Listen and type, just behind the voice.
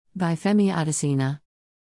By Femi Adesina.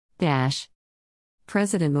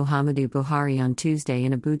 President Muhammadu Buhari on Tuesday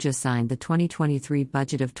in Abuja signed the 2023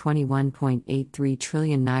 budget of 21.83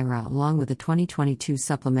 trillion naira along with the 2022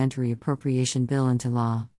 supplementary appropriation bill into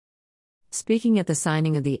law. Speaking at the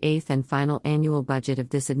signing of the eighth and final annual budget of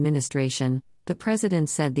this administration, the president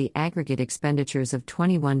said the aggregate expenditures of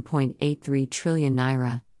 21.83 trillion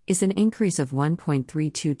naira is an increase of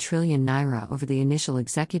 1.32 trillion naira over the initial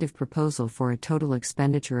executive proposal for a total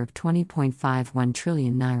expenditure of 20.51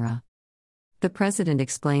 trillion naira. The president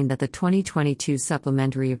explained that the 2022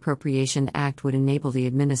 Supplementary Appropriation Act would enable the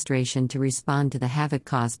administration to respond to the havoc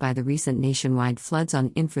caused by the recent nationwide floods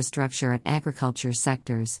on infrastructure and agriculture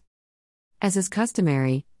sectors. As is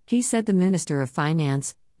customary, he said the Minister of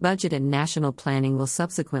Finance, Budget and National Planning will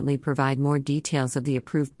subsequently provide more details of the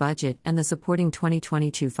approved budget and the supporting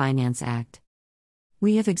 2022 Finance Act.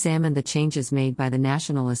 We have examined the changes made by the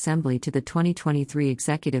National Assembly to the 2023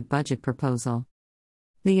 Executive Budget Proposal.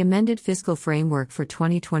 The amended fiscal framework for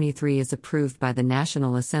 2023 as approved by the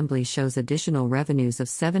National Assembly shows additional revenues of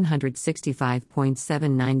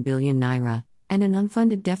 765.79 billion naira and an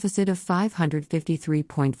unfunded deficit of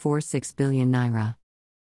 553.46 billion naira.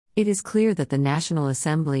 It is clear that the National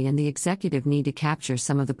Assembly and the Executive need to capture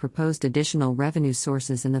some of the proposed additional revenue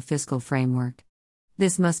sources in the fiscal framework.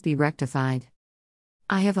 This must be rectified.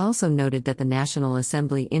 I have also noted that the National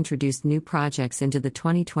Assembly introduced new projects into the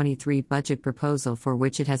 2023 budget proposal for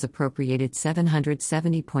which it has appropriated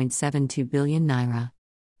 770.72 billion naira.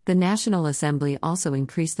 The National Assembly also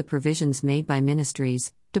increased the provisions made by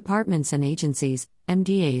ministries, departments and agencies,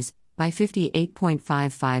 MDAs, by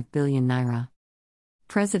 58.55 billion naira.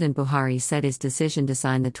 President Buhari said his decision to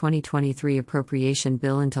sign the 2023 appropriation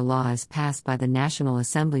bill into law as passed by the National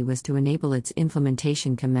Assembly was to enable its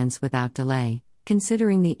implementation commence without delay,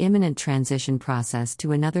 considering the imminent transition process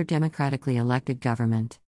to another democratically elected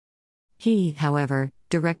government. He, however,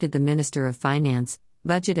 directed the Minister of Finance,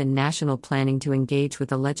 Budget and National Planning to engage with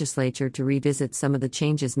the legislature to revisit some of the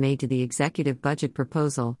changes made to the executive budget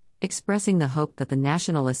proposal, expressing the hope that the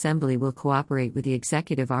National Assembly will cooperate with the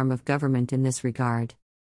executive arm of government in this regard.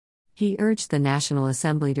 He urged the National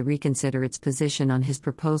Assembly to reconsider its position on his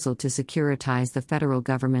proposal to securitize the federal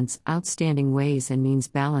government's outstanding ways and means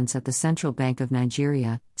balance at the Central Bank of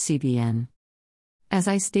Nigeria, CBN. As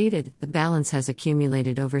I stated, the balance has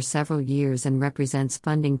accumulated over several years and represents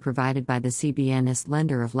funding provided by the CBN as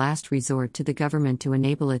lender of last resort to the government to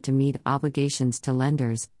enable it to meet obligations to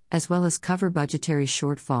lenders, as well as cover budgetary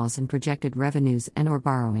shortfalls in projected revenues and/or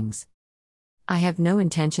borrowings. I have no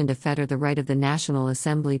intention to fetter the right of the National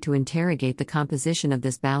Assembly to interrogate the composition of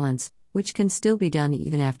this balance, which can still be done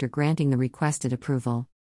even after granting the requested approval.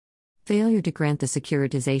 Failure to grant the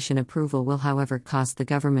securitization approval will, however, cost the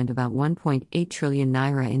government about 1.8 trillion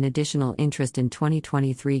naira in additional interest in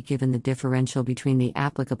 2023 given the differential between the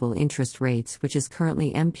applicable interest rates, which is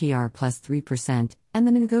currently MPR plus 3%, and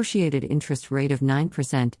the negotiated interest rate of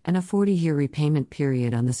 9% and a 40-year repayment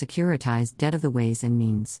period on the securitized debt of the Ways and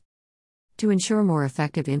Means. To ensure more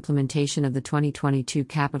effective implementation of the 2022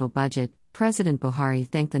 capital budget, President Buhari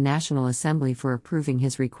thanked the National Assembly for approving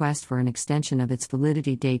his request for an extension of its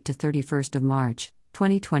validity date to 31st of March,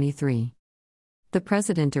 2023. The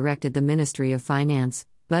President directed the Ministry of Finance,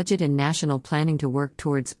 Budget and National Planning to work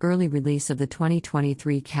towards early release of the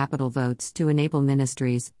 2023 capital votes to enable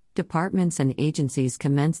ministries, departments and agencies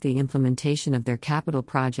commence the implementation of their capital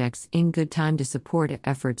projects in good time to support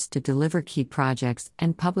efforts to deliver key projects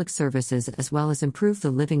and public services as well as improve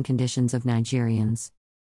the living conditions of Nigerians.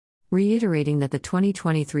 Reiterating that the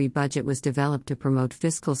 2023 budget was developed to promote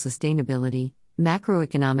fiscal sustainability,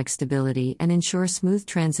 macroeconomic stability and ensure smooth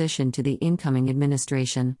transition to the incoming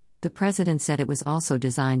administration, the President said it was also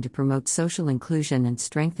designed to promote social inclusion and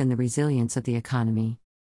strengthen the resilience of the economy.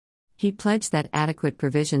 He pledged that adequate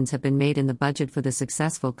provisions have been made in the budget for the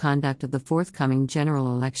successful conduct of the forthcoming general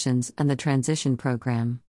elections and the transition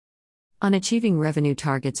program. On achieving revenue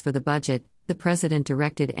targets for the budget, the President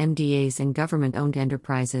directed MDAs and government-owned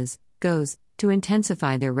enterprises, GOES, to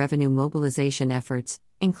intensify their revenue mobilization efforts,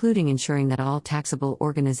 including ensuring that all taxable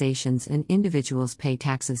organizations and individuals pay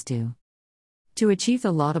taxes due. To achieve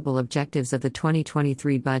the laudable objectives of the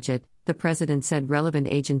 2023 budget, the President said relevant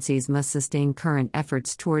agencies must sustain current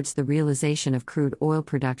efforts towards the realization of crude oil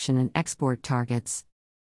production and export targets.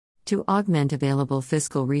 To augment available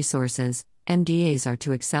fiscal resources, MDAs are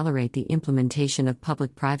to accelerate the implementation of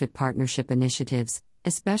public-private partnership initiatives,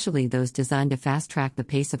 especially those designed to fast-track the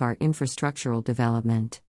pace of our infrastructural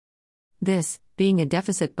development. This, being a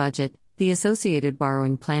deficit budget, the associated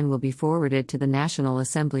borrowing plan will be forwarded to the National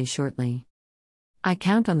Assembly shortly. I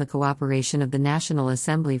count on the cooperation of the National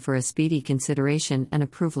Assembly for a speedy consideration and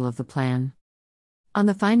approval of the plan. On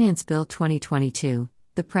the Finance Bill 2022,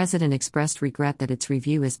 the President expressed regret that its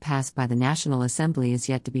review as passed by the National Assembly is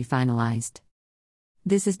yet to be finalized.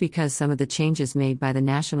 This is because some of the changes made by the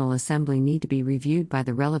National Assembly need to be reviewed by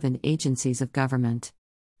the relevant agencies of government.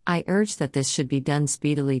 I urge that this should be done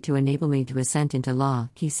speedily to enable me to assent into law,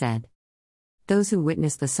 he said. Those who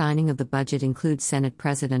witnessed the signing of the budget include Senate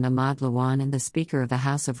President Ahmad Lawan and the Speaker of the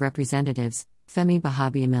House of Representatives, Femi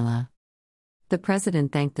Bajabiamila. The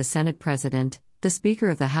President thanked the Senate President, the Speaker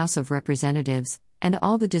of the House of Representatives, and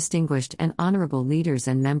all the distinguished and honorable leaders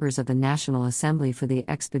and members of the National Assembly for the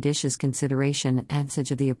expeditious consideration and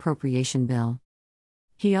passage of the appropriation bill.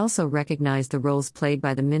 He also recognized the roles played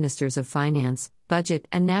by the Ministers of Finance, Budget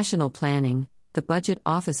and National Planning, the Budget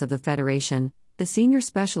Office of the Federation, the Senior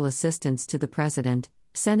Special Assistants to the President,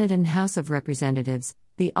 Senate and House of Representatives,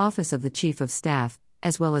 the Office of the Chief of Staff,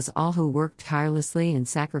 as well as all who worked tirelessly and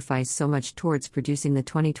sacrificed so much towards producing the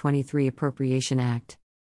 2023 Appropriation Act.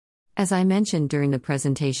 As I mentioned during the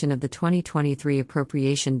presentation of the 2023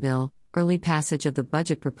 Appropriation Bill, early passage of the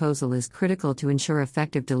budget proposal is critical to ensure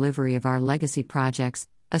effective delivery of our legacy projects,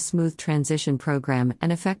 a smooth transition program,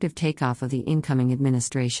 and effective takeoff of the incoming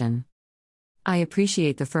administration. I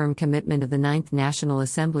appreciate the firm commitment of the 9th National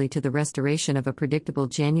Assembly to the restoration of a predictable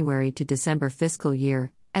January to December fiscal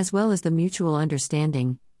year, as well as the mutual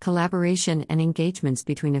understanding, collaboration, and engagements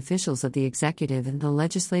between officials of the executive and the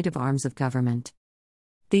legislative arms of government.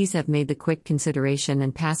 These have made the quick consideration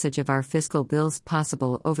and passage of our fiscal bills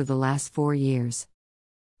possible over the last 4 years.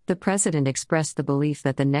 The President expressed the belief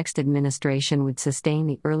that the next administration would sustain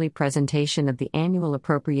the early presentation of the annual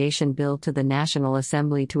appropriation bill to the National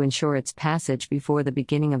Assembly to ensure its passage before the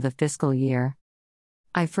beginning of the fiscal year.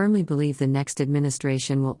 I firmly believe the next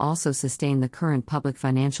administration will also sustain the current public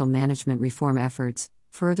financial management reform efforts,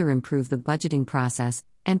 further improve the budgeting process,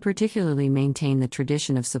 and particularly maintain the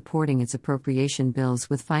tradition of supporting its appropriation bills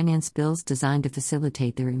with finance bills designed to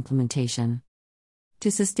facilitate their implementation. To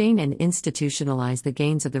sustain and institutionalize the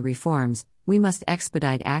gains of the reforms, we must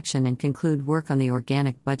expedite action and conclude work on the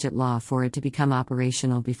organic budget law for it to become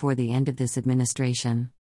operational before the end of this administration.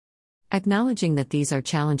 Acknowledging that these are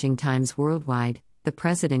challenging times worldwide, the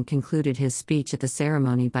President concluded his speech at the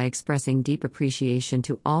ceremony by expressing deep appreciation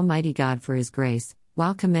to Almighty God for His grace,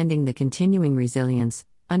 while commending the continuing resilience,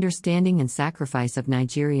 understanding and sacrifice of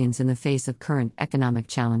Nigerians in the face of current economic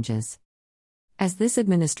challenges. As this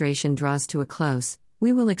administration draws to a close,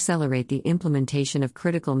 we will accelerate the implementation of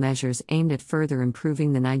critical measures aimed at further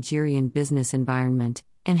improving the Nigerian business environment,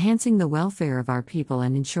 enhancing the welfare of our people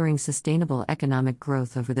and ensuring sustainable economic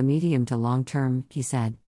growth over the medium to long term, he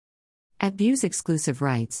said. At Views Exclusive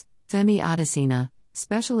Rights, Femi Adesina,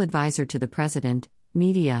 Special Advisor to the President,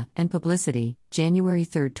 Media and Publicity, January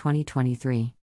 3, 2023.